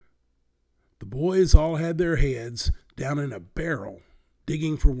boys all had their heads down in a barrel,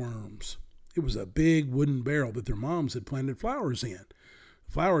 digging for worms. It was a big wooden barrel that their moms had planted flowers in.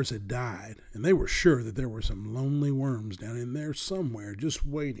 The flowers had died, and they were sure that there were some lonely worms down in there somewhere just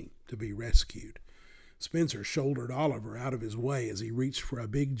waiting to be rescued. Spencer shouldered Oliver out of his way as he reached for a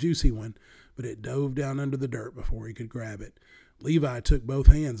big juicy one, but it dove down under the dirt before he could grab it. Levi took both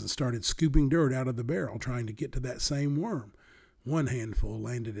hands and started scooping dirt out of the barrel, trying to get to that same worm. One handful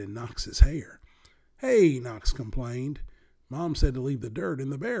landed in Knox's hair. "Hey," Knox complained. "Mom said to leave the dirt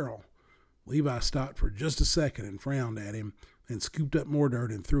in the barrel." Levi stopped for just a second and frowned at him, then scooped up more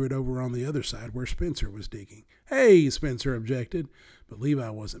dirt and threw it over on the other side where Spencer was digging. "Hey," Spencer objected, but Levi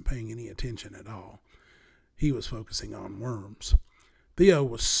wasn't paying any attention at all. He was focusing on worms. Theo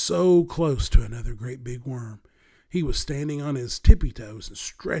was so close to another great big worm. He was standing on his tippy toes and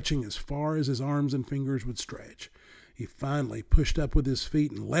stretching as far as his arms and fingers would stretch. He finally pushed up with his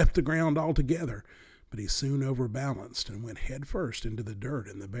feet and left the ground altogether, but he soon overbalanced and went headfirst into the dirt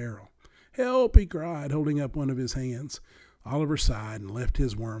in the barrel. "Help!" he cried, holding up one of his hands. Oliver sighed and left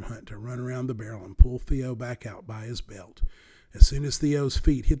his worm hunt to run around the barrel and pull Theo back out by his belt. As soon as Theo's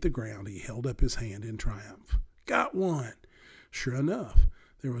feet hit the ground, he held up his hand in triumph. "Got one!" Sure enough,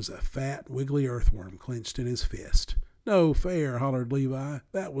 there was a fat, wiggly earthworm clenched in his fist. "No fair," hollered Levi.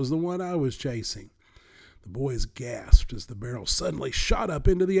 "That was the one I was chasing." The boys gasped as the barrel suddenly shot up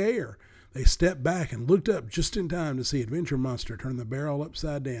into the air. They stepped back and looked up just in time to see Adventure Monster turn the barrel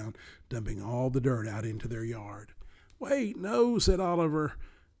upside down, dumping all the dirt out into their yard. "Wait, no," said Oliver.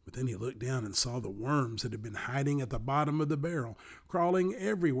 But then he looked down and saw the worms that had been hiding at the bottom of the barrel, crawling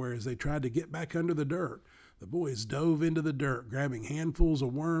everywhere as they tried to get back under the dirt. The boys dove into the dirt, grabbing handfuls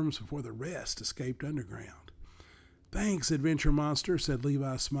of worms before the rest escaped underground. "Thanks, Adventure Monster," said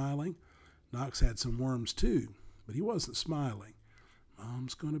Levi, smiling. Knox had some worms too, but he wasn't smiling.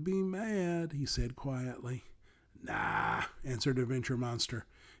 "Mom's going to be mad," he said quietly. "Nah," answered Adventure Monster.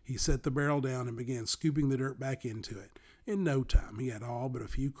 He set the barrel down and began scooping the dirt back into it. In no time, he had all but a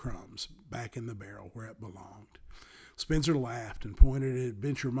few crumbs back in the barrel where it belonged. Spencer laughed and pointed at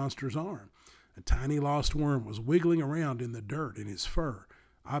Adventure Monster's arm. A tiny lost worm was wiggling around in the dirt in his fur,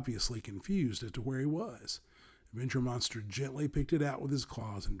 obviously confused as to where he was. Adventure Monster gently picked it out with his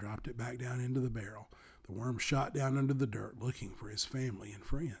claws and dropped it back down into the barrel. The worm shot down under the dirt, looking for his family and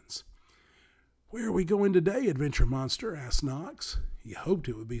friends. "Where are we going today, Adventure Monster?" asked Knox. He hoped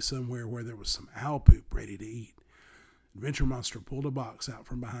it would be somewhere where there was some owl poop ready to eat. Adventure Monster pulled a box out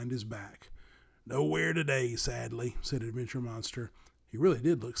from behind his back. "Nowhere today, sadly," said Adventure Monster. He really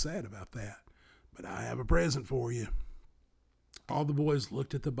did look sad about that. "But I have a present for you." All the boys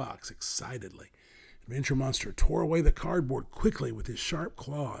looked at the box excitedly. Adventure Monster tore away the cardboard quickly with his sharp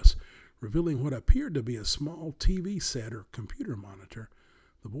claws, revealing what appeared to be a small TV set or computer monitor.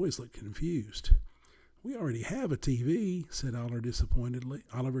 The boys looked confused. "We already have a TV," said Oliver disappointedly.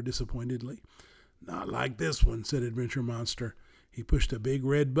 "Not like this one," said Adventure Monster. He pushed a big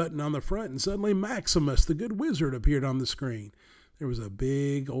red button on the front, and suddenly Maximus, the good wizard, appeared on the screen. There was a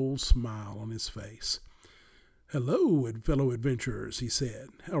big old smile on his face. "Hello, fellow adventurers," he said.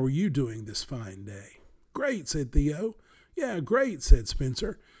 "How are you doing this fine day?" "Great," said Theo. "Yeah, great," said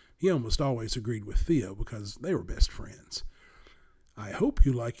Spencer. He almost always agreed with Theo because they were best friends. "I hope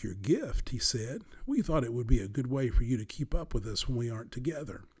you like your gift," he said. "We thought it would be a good way for you to keep up with us when we aren't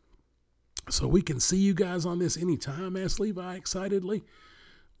together." "So we can see you guys on this any time?" asked Levi excitedly.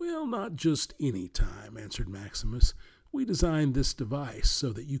 "Well, not just any time," answered Maximus. "We designed this device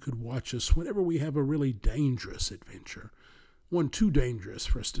so that you could watch us whenever we have a really dangerous adventure, one too dangerous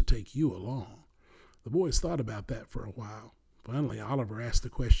for us to take you along." The boys thought about that for a while. Finally, Oliver asked the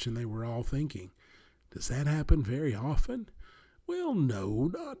question they were all thinking. "Does that happen very often?" "Well, no,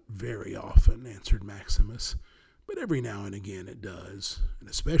 not very often," answered Maximus. "But every now and again it does, and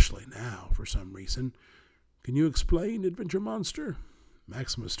especially now, for some reason. Can you explain, Adventure Monster?"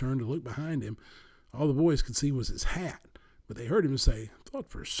 Maximus turned to look behind him. All the boys could see was his hat, but they heard him say, "Thought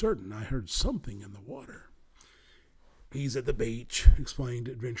for certain I heard something in the water." "He's at the beach," explained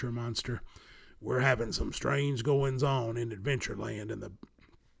Adventure Monster. "We're having some strange goings-on in Adventureland, and the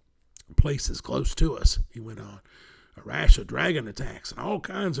place is close to us," he went on. "A rash of dragon attacks, and all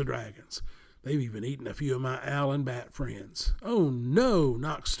kinds of dragons. They've even eaten a few of my owl and bat friends." "Oh, no!"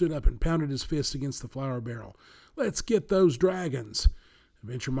 Knox stood up and pounded his fist against the flour barrel. "Let's get those dragons."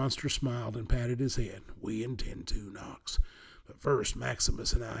 Adventure Monster smiled and patted his head. "We intend to, Knox. But first,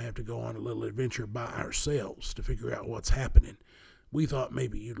 Maximus and I have to go on a little adventure by ourselves to figure out what's happening. We thought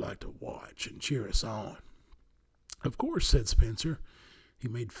maybe you'd like to watch and cheer us on." "Of course," said Spencer. He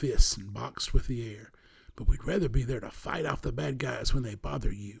made fists and boxed with the air. "But we'd rather be there to fight off the bad guys when they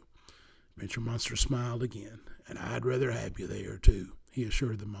bother you." Adventure Monster smiled again. "And I'd rather have you there, too," he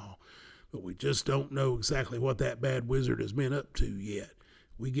assured them all. "But we just don't know exactly what that bad wizard has been up to yet.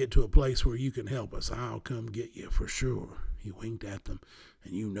 We get to a place where you can help us, I'll come get you for sure." He winked at them.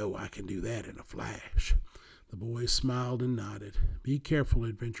 "And you know I can do that in a flash." The boys smiled and nodded. "Be careful,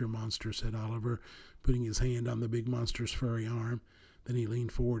 Adventure Monster," said Oliver, putting his hand on the big monster's furry arm. Then he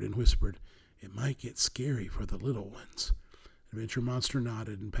leaned forward and whispered, "It might get scary for the little ones." Adventure Monster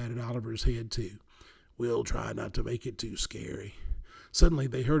nodded and patted Oliver's head too. "We'll try not to make it too scary." Suddenly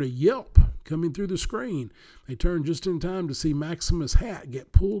they heard a yelp coming through the screen. They turned just in time to see Maximus' hat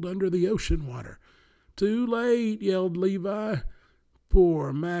get pulled under the ocean water. "Too late," yelled Levi.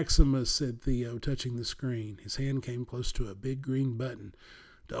 "Poor Maximus," said Theo, touching the screen. His hand came close to a big green button.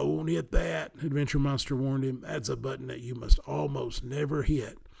 "Don't hit that," Adventure Monster warned him. "That's a button that you must almost never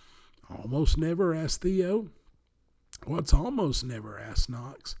hit." "Almost never?" asked Theo. "What's almost never?" asked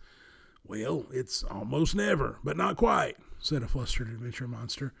Knox. "Well, it's almost never, but not quite," said a flustered Adventure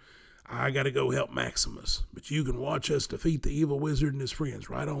Monster. "I got to go help Maximus, but you can watch us defeat the evil wizard and his friends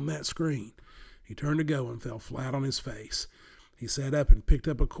right on that screen." He turned to go and fell flat on his face. He sat up and picked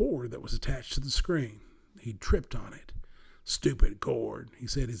up a cord that was attached to the screen. He'd tripped on it. "Stupid cord," he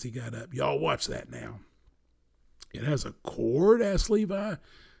said as he got up. "Y'all watch that now." "It has a cord?" asked Levi.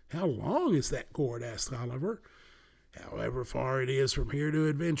 "How long is that cord?" asked Oliver. "However far it is from here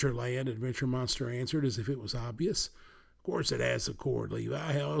to Adventureland," Adventure Monster answered as if it was obvious. "Of course it has a cord,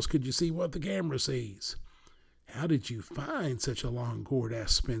 Levi. How else could you see what the camera sees?" "How did you find such a long cord?"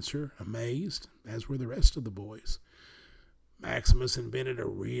 asked Spencer, amazed, as were the rest of the boys. "Maximus invented a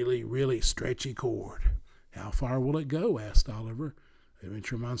really, really stretchy cord." "How far will it go?" asked Oliver.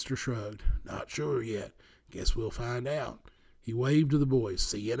 Adventure Monster shrugged. "Not sure yet. Guess we'll find out." He waved to the boys.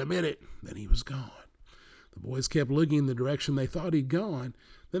 "See you in a minute." Then he was gone. The boys kept looking in the direction they thought he'd gone.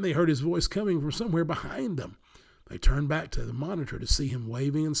 Then they heard his voice coming from somewhere behind them. They turned back to the monitor to see him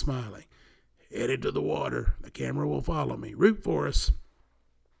waving and smiling. "Headed to the water. The camera will follow me. Root for us."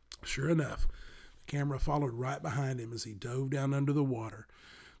 Sure enough, the camera followed right behind him as he dove down under the water.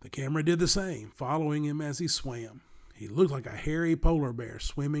 The camera did the same, following him as he swam. He looked like a hairy polar bear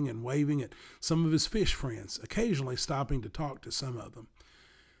swimming and waving at some of his fish friends, occasionally stopping to talk to some of them.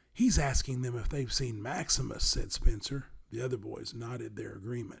 "He's asking them if they've seen Maximus," said Spencer. The other boys nodded their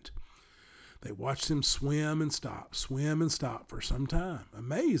agreement. They watched him swim and stop for some time,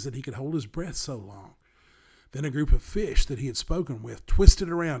 amazed that he could hold his breath so long. Then a group of fish that he had spoken with twisted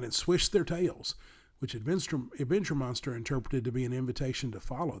around and swished their tails, which Adventure Monster interpreted to be an invitation to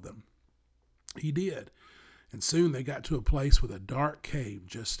follow them. He did, and soon they got to a place with a dark cave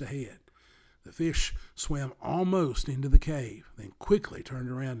just ahead. The fish swam almost into the cave, then quickly turned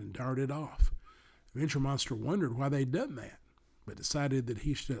around and darted off. Adventure Monster wondered why they'd done that, but decided that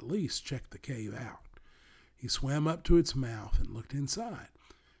he should at least check the cave out. He swam up to its mouth and looked inside.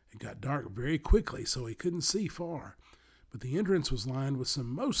 It got dark very quickly, so he couldn't see far, but the entrance was lined with some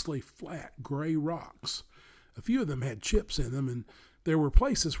mostly flat gray rocks. A few of them had chips in them, and there were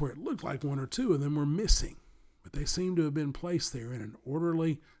places where it looked like one or two of them were missing, but they seemed to have been placed there in an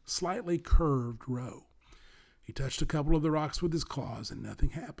orderly, slightly curved row. He touched a couple of the rocks with his claws, and nothing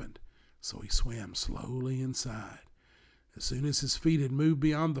happened, so he swam slowly inside. As soon as his feet had moved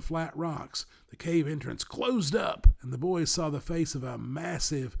beyond the flat rocks, the cave entrance closed up, and the boys saw the face of a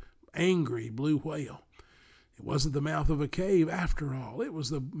massive, angry blue whale. It wasn't the mouth of a cave after all. It was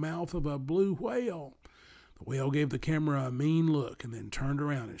the mouth of a blue whale. The whale gave the camera a mean look and then turned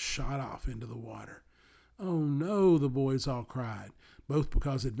around and shot off into the water. "Oh no," the boys all cried, both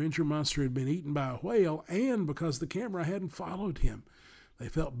because Adventure Monster had been eaten by a whale and because the camera hadn't followed him. They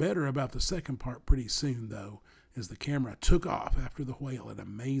felt better about the second part pretty soon, though, as the camera took off after the whale at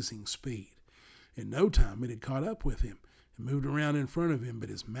amazing speed. In no time it had caught up with him and moved around in front of him, but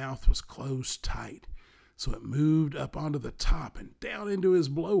his mouth was closed tight. So it moved up onto the top and down into his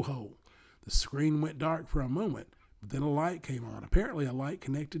blowhole. The screen went dark for a moment, but then a light came on, apparently a light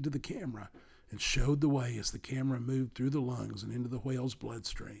connected to the camera, and showed the way as the camera moved through the lungs and into the whale's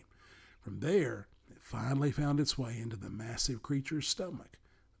bloodstream. From there, it finally found its way into the massive creature's stomach.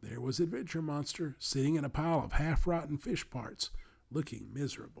 There was Adventure Monster, sitting in a pile of half-rotten fish parts, looking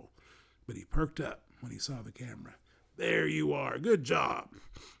miserable. But he perked up when he saw the camera. "There you are. Good job."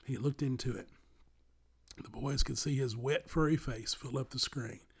 He looked into it. The boys could see his wet, furry face fill up the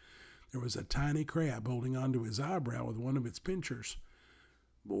screen. There was a tiny crab holding onto his eyebrow with one of its pincers.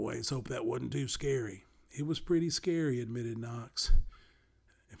 "Boys, hope that wasn't too scary." "It was pretty scary," admitted Knox.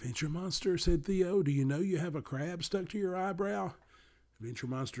 "Adventure Monster," said Theo, "do you know you have a crab stuck to your eyebrow?" Adventure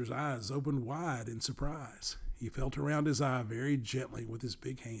Monster's eyes opened wide in surprise. He felt around his eye very gently with his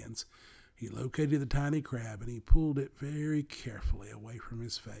big hands, He located the tiny crab and he pulled it very carefully away from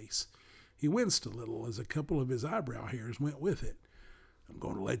his face. He winced a little as a couple of his eyebrow hairs went with it. "I'm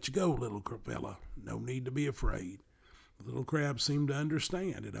going to let you go, little fella. No need to be afraid." The little crab seemed to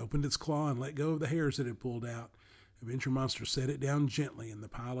understand. It opened its claw and let go of the hairs it had pulled out. Adventure Monster set it down gently in the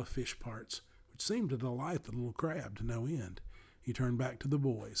pile of fish parts, which seemed to delight the little crab to no end. He turned back to the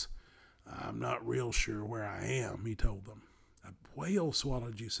boys. "I'm not real sure where I am," he told them. "A whale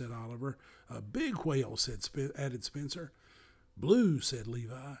swallowed you," said Oliver. "A big whale," added Spencer. "Blue," said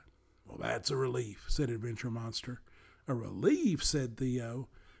Levi. "Well, that's a relief," said Adventure Monster. "A relief," said Theo.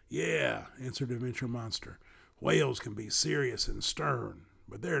 "Yeah," answered Adventure Monster. "Whales can be serious and stern,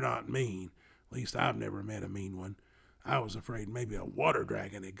 but they're not mean. At least I've never met a mean one. I was afraid maybe a water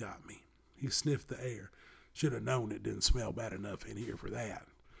dragon had got me." He sniffed the air. "Should have known it didn't smell bad enough in here for that."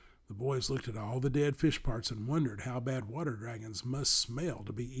 The boys looked at all the dead fish parts and wondered how bad water dragons must smell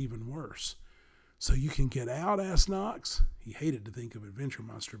to be even worse. "So you can get out?" asked Knox. He hated to think of Adventure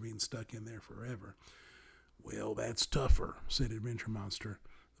Monster being stuck in there forever. "Well, that's tougher," said Adventure Monster.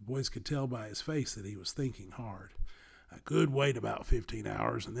 The boys could tell by his face that he was thinking hard. "I could wait about 15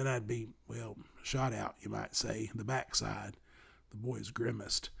 hours, and then I'd be, shot out, you might say, the backside." The boys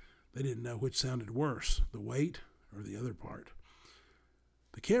grimaced. They didn't know which sounded worse, the wait or the other part.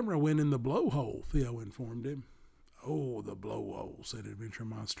 "The camera went in the blowhole," Theo informed him. "Oh, the blowhole," said Adventure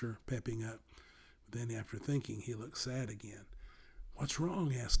Monster, pepping up. But then, after thinking, he looked sad again. "What's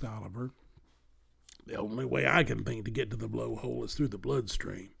wrong?" asked Oliver. "The only way I can think to get to the blowhole is through the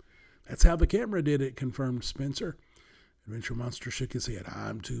bloodstream." "That's how the camera did it," confirmed Spencer. Adventure Monster shook his head.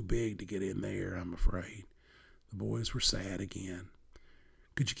 "I'm too big to get in there, I'm afraid." The boys were sad again.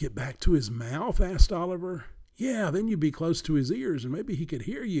 "Could you get back to his mouth?" asked Oliver. "Yeah, then you'd be close to his ears, and maybe he could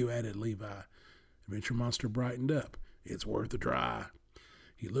hear you," added Levi. Adventure Monster brightened up. "It's worth a try."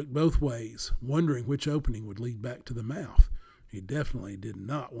 He looked both ways, wondering which opening would lead back to the mouth. He definitely did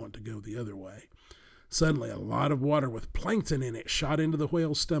not want to go the other way. Suddenly, a lot of water with plankton in it shot into the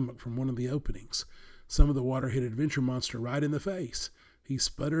whale's stomach from one of the openings. Some of the water hit Adventure Monster right in the face. He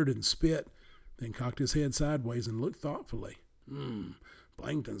sputtered and spit, then cocked his head sideways and looked thoughtfully.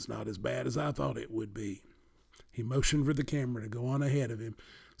 Plankton's not as bad as I thought it would be." He motioned for the camera to go on ahead of him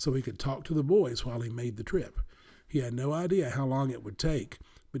so he could talk to the boys while he made the trip. He had no idea how long it would take,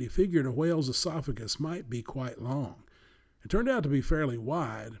 but he figured a whale's esophagus might be quite long. It turned out to be fairly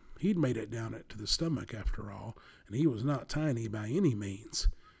wide. He'd made it down to the stomach after all, and he was not tiny by any means.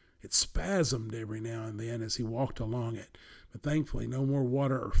 It spasmed every now and then as he walked along it, but thankfully no more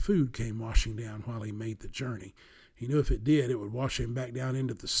water or food came washing down while he made the journey. He knew if it did, it would wash him back down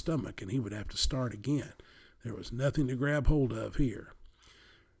into the stomach, and he would have to start again. There was nothing to grab hold of here.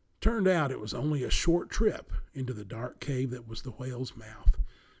 Turned out it was only a short trip into the dark cave that was the whale's mouth.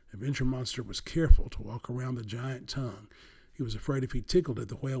 Adventure Monster was careful to walk around the giant tongue. He was afraid if he tickled it,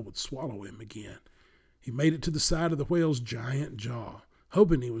 the whale would swallow him again. He made it to the side of the whale's giant jaw,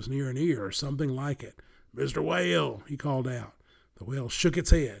 hoping he was near an ear or something like it. "Mr. Whale," he called out. The whale shook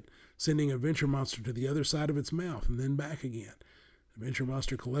its head, sending Adventure Monster to the other side of its mouth and then back again. Adventure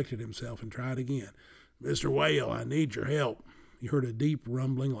Monster collected himself and tried again. "Mr. Whale, I need your help." He heard a deep,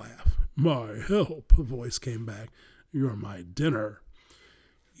 rumbling laugh. "My help?" a voice came back. "You're my dinner."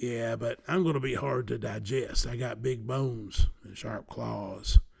 "Yeah, but I'm going to be hard to digest. I got big bones and sharp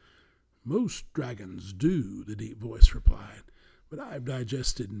claws." "Most dragons do," the deep voice replied. "But I've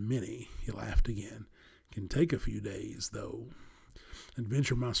digested many." He laughed again. "Can take a few days, though."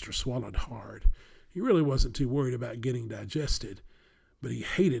 Adventure Monster swallowed hard. He really wasn't too worried about getting digested, but he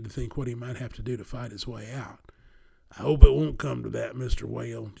hated to think what he might have to do to fight his way out. "I hope it won't come to that, Mr.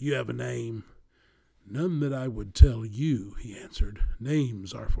 Whale. Do you have a name?" "None that I would tell you," he answered.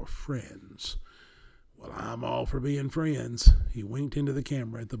 "Names are for friends." "Well, I'm all for being friends." He winked into the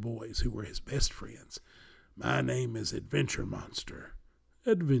camera at the boys, who were his best friends. "My name is Adventure Monster."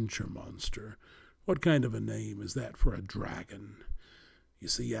 "Adventure Monster? What kind of a name is that for a dragon?" "You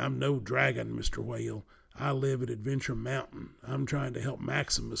see, I'm no dragon, Mr. Whale. I live at Adventure Mountain. I'm trying to help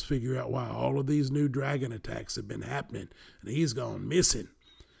Maximus figure out why all of these new dragon attacks have been happening, and he's gone missing."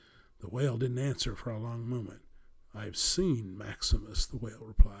 The whale didn't answer for a long moment. "I've seen Maximus," the whale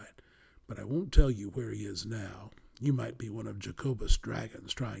replied, "but I won't tell you where he is now. You might be one of Jacobus'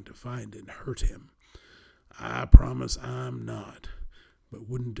 dragons trying to find and hurt him." "I promise I'm not. But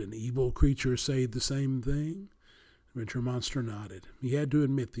wouldn't an evil creature say the same thing?" Adventure Monster nodded. He had to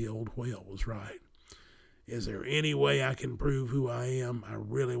admit the old whale was right. "Is there any way I can prove who I am? I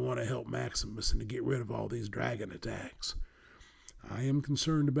really want to help Maximus and to get rid of all these dragon attacks." "I am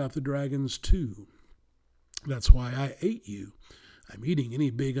concerned about the dragons, too. That's why I ate you. I'm eating any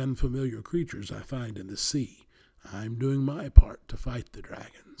big unfamiliar creatures I find in the sea. I'm doing my part to fight the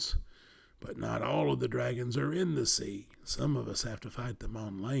dragons. But not all of the dragons are in the sea. Some of us have to fight them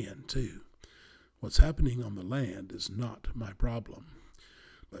on land, too. What's happening on the land is not my problem.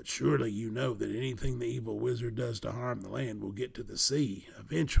 But surely you know that anything the evil wizard does to harm the land will get to the sea,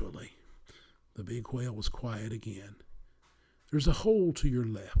 eventually. The big whale was quiet again. There's a hole to your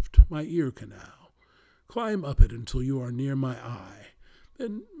left, my ear canal. Climb up it until you are near my eye.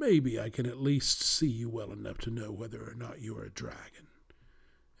 Then maybe I can at least see you well enough to know whether or not you are a dragon.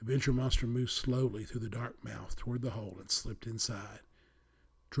 Adventure Monster moved slowly through the dark mouth toward the hole and slipped inside.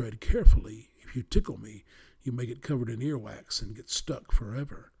 Tread carefully. If you tickle me, you may get covered in earwax and get stuck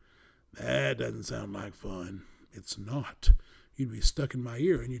forever. That doesn't sound like fun. It's not. You'd be stuck in my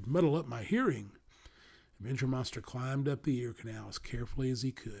ear and you'd muddle up my hearing. Adventure Monster climbed up the ear canal as carefully as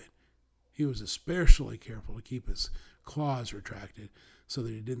he could. He was especially careful to keep his claws retracted so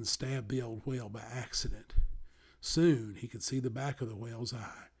that he didn't stab the old whale by accident. Soon he could see the back of the whale's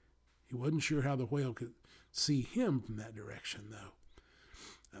eye. He wasn't sure how the whale could see him from that direction, though.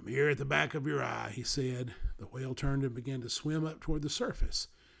 I'm here at the back of your eye, he said. The whale turned and began to swim up toward the surface.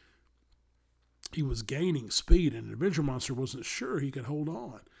 He was gaining speed, and Adventure Monster wasn't sure he could hold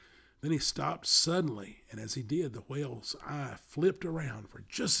on. Then he stopped suddenly, and as he did, the whale's eye flipped around for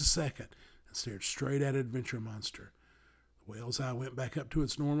just a second and stared straight at Adventure Monster. The whale's eye went back up to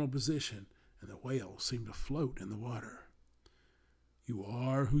its normal position, and the whale seemed to float in the water. You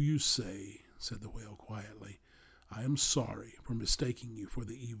are who you say, said the whale quietly. I am sorry for mistaking you for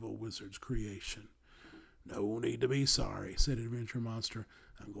the evil wizard's creation. No need to be sorry, said Adventure Monster.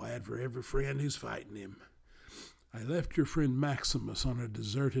 I'm glad for every friend who's fighting him. I left your friend Maximus on a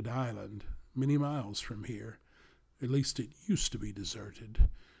deserted island many miles from here. At least it used to be deserted.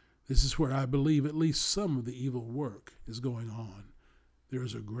 This is where I believe at least some of the evil work is going on. There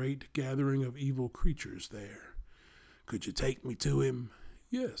is a great gathering of evil creatures there. Could you take me to him?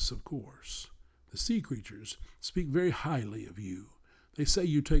 Yes, of course. The sea creatures speak very highly of you. They say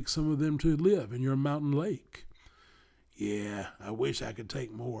you take some of them to live in your mountain lake. Yeah, I wish I could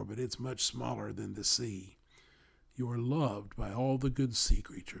take more, but it's much smaller than the sea. You are loved by all the good sea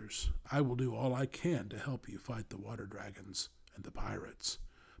creatures. I will do all I can to help you fight the water dragons and the pirates.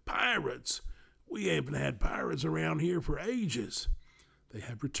 Pirates? We haven't had pirates around here for ages. They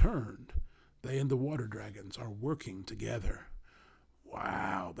have returned. They and the water dragons are working together.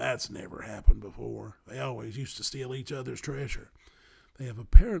 Wow, that's never happened before. They always used to steal each other's treasure. They have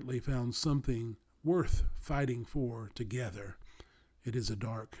apparently found something worth fighting for together. It is a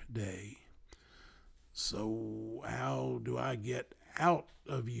dark day. So how do I get out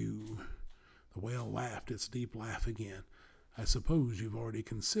of you? The whale laughed its deep laugh again. I suppose you've already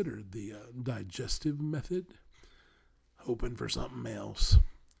considered the digestive method? Hoping for something else.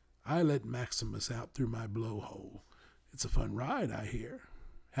 I let Maximus out through my blowhole. It's a fun ride, I hear.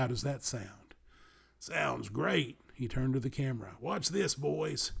 How does that sound? Sounds great. He turned to the camera. Watch this,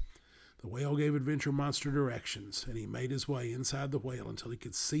 boys. The whale gave Adventure Monster directions, and he made his way inside the whale until he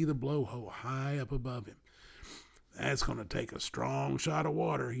could see the blowhole high up above him. That's going to take a strong shot of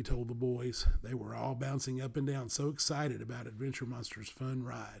water, he told the boys. They were all bouncing up and down, so excited about Adventure Monster's fun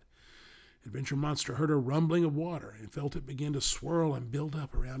ride. Adventure Monster heard a rumbling of water and felt it begin to swirl and build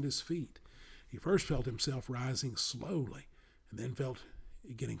up around his feet. He first felt himself rising slowly, and then felt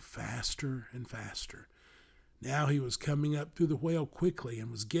it getting faster and faster. Now he was coming up through the whale quickly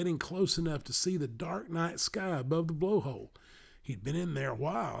and was getting close enough to see the dark night sky above the blowhole. He'd been in there a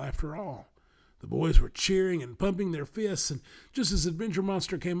while, after all. The boys were cheering and pumping their fists, and just as Adventure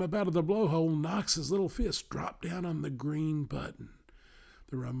Monster came up out of the blowhole, Knox's little fist dropped down on the green button.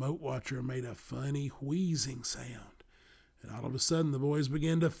 The remote watcher made a funny wheezing sound, and all of a sudden the boys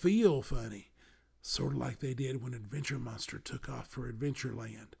began to feel funny, sort of like they did when Adventure Monster took off for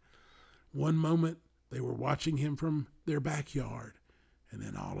Adventureland. One moment they were watching him from their backyard, and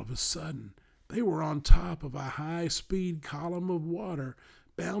then all of a sudden they were on top of a high-speed column of water,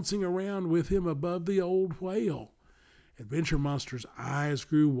 bouncing around with him above the old whale. Adventure Monster's eyes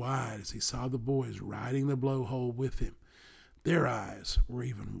grew wide as he saw the boys riding the blowhole with him. Their eyes were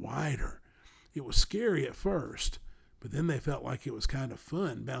even wider. It was scary at first, but then they felt like it was kind of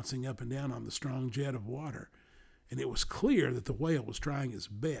fun bouncing up and down on the strong jet of water. And it was clear that the whale was trying his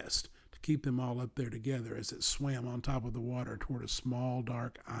best to keep them all up there together as it swam on top of the water toward a small,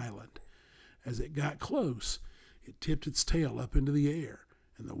 dark island. As it got close, it tipped its tail up into the air,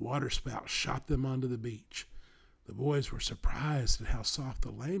 and the waterspout shot them onto the beach. The boys were surprised at how soft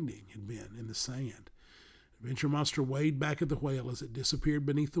the landing had been in the sand. Adventure Monster waved back at the whale as it disappeared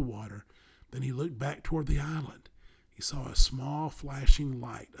beneath the water. Then he looked back toward the island. He he saw a small flashing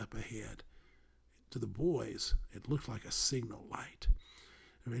light up ahead. To the boys, it looked like a signal light.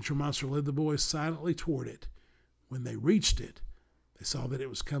 Adventure Monster led the boys silently toward it. When they reached it, they saw that it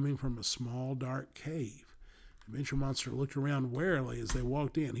was coming from a small, dark cave. Adventure Monster looked around warily as they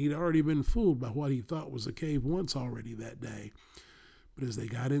walked in. He'd already been fooled by what he thought was a cave once already that day. But as they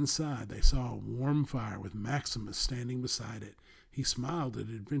got inside, they saw a warm fire with Maximus standing beside it. He smiled at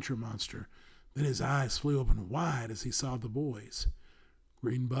Adventure Monster. Then his eyes flew open wide as he saw the boys.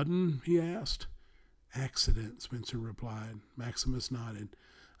 "Green button?" he asked. "Accident," Spencer replied. Maximus nodded.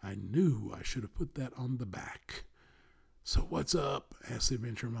 "I knew I should have put that on the back." "So what's up?" asked the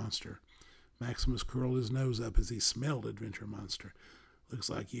Adventure Monster. Maximus curled his nose up as he smelled Adventure Monster. "Looks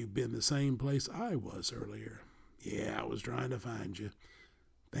like you've been the same place I was earlier." "Yeah, I was trying to find you."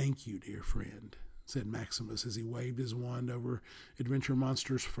 "Thank you, dear friend," said Maximus as he waved his wand over Adventure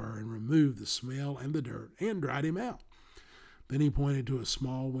Monster's fur and removed the smell and the dirt and dried him out. Then he pointed to a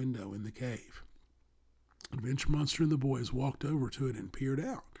small window in the cave. Adventure Monster and the boys walked over to it and peered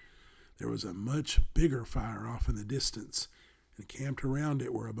out. There was a much bigger fire off in the distance, and camped around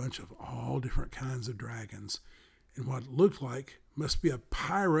it were a bunch of all different kinds of dragons, and what looked like must be a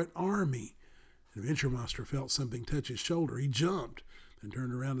pirate army. Adventure Monster felt something touch his shoulder. He jumped, then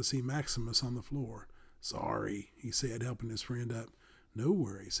turned around to see Maximus on the floor. "Sorry," he said, helping his friend up. "No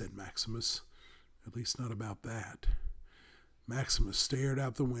worry," said Maximus. "At least not about that." Maximus stared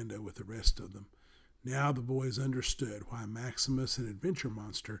out the window with the rest of them. Now the boys understood why Maximus and Adventure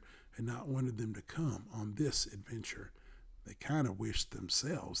Monster had not wanted them to come on this adventure. They kind of wished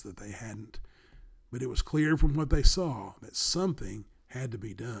themselves that they hadn't. But it was clear from what they saw that something had to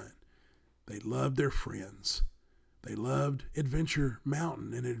be done. They loved their friends. They loved Adventure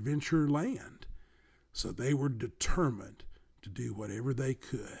Mountain and Adventure Land. So they were determined to do whatever they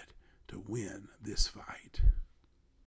could to win this fight.